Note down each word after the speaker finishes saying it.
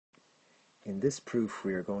In this proof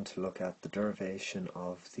we are going to look at the derivation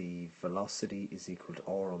of the velocity is equal to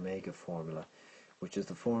r omega formula, which is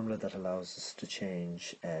the formula that allows us to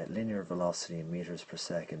change linear velocity in meters per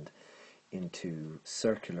second into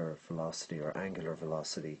circular velocity or angular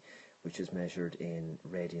velocity, which is measured in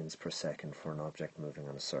radians per second for an object moving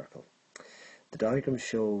on a circle. The diagram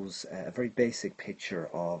shows a very basic picture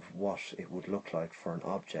of what it would look like for an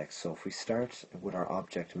object. So if we start with our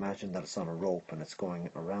object, imagine that it's on a rope and it's going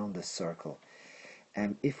around this circle.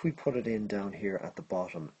 If we put it in down here at the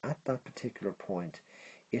bottom, at that particular point,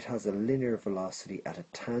 it has a linear velocity at a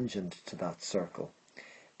tangent to that circle.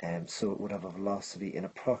 So it would have a velocity in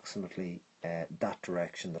approximately that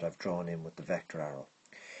direction that I've drawn in with the vector arrow.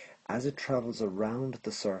 As it travels around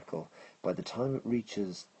the circle, by the time it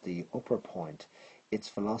reaches the upper point, its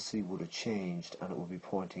velocity would have changed and it would be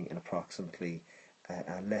pointing in approximately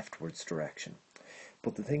a leftwards direction.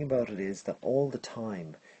 But the thing about it is that all the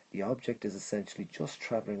time the object is essentially just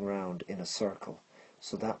traveling around in a circle.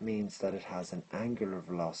 So that means that it has an angular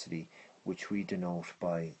velocity, which we denote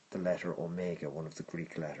by the letter omega, one of the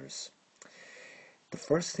Greek letters. The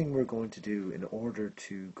first thing we're going to do in order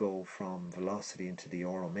to go from velocity into the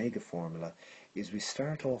r omega formula is we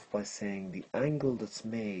start off by saying the angle that's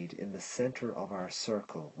made in the center of our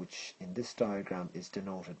circle, which in this diagram is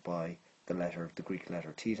denoted by the Greek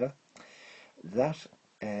letter theta. That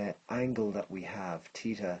angle that we have,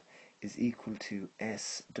 theta, is equal to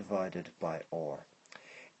s divided by r.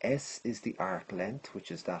 S is the arc length, which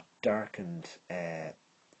is that darkened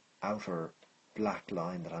outer black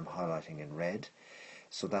line that I'm highlighting in red.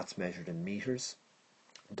 So that's measured in meters,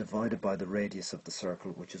 divided by the radius of the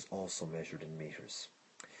circle, which is also measured in meters.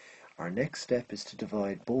 Our next step is to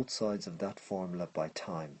divide both sides of that formula by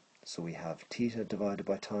time. So we have theta divided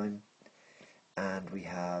by time, and we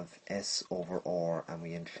have s over r, and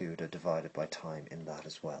we include a divided by time in that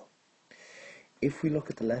as well. If we look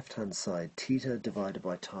at the left hand side, theta divided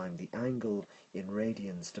by time, the angle in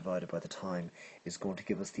radians divided by the time is going to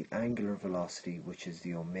give us the angular velocity, which is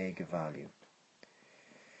the omega value.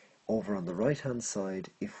 Over on the right hand side,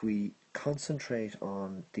 if we concentrate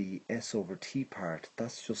on the s over t part,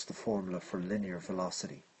 that's just the formula for linear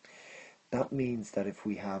velocity. That means that if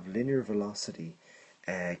we have linear velocity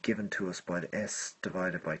given to us by the s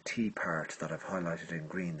divided by t part that I've highlighted in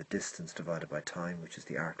green, the distance divided by time, which is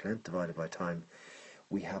the arc length divided by time,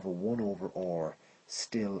 we have a 1 over r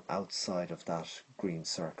still outside of that green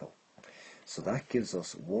circle. So that gives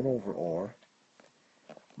us 1 over r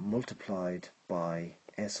multiplied by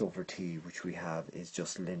s over t, which we have is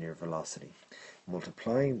just linear velocity.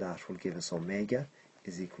 Multiplying that will give us omega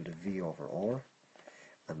is equal to v over r,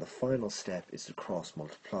 and the final step is to cross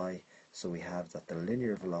multiply. So we have that the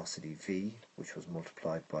linear velocity v, which was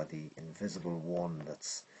multiplied by the invisible 1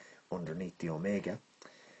 that's underneath the omega,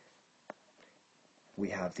 we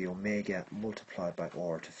have the omega multiplied by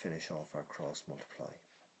r to finish off our cross multiply.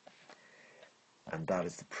 And that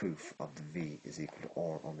is the proof of the v is equal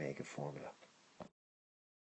to r omega formula.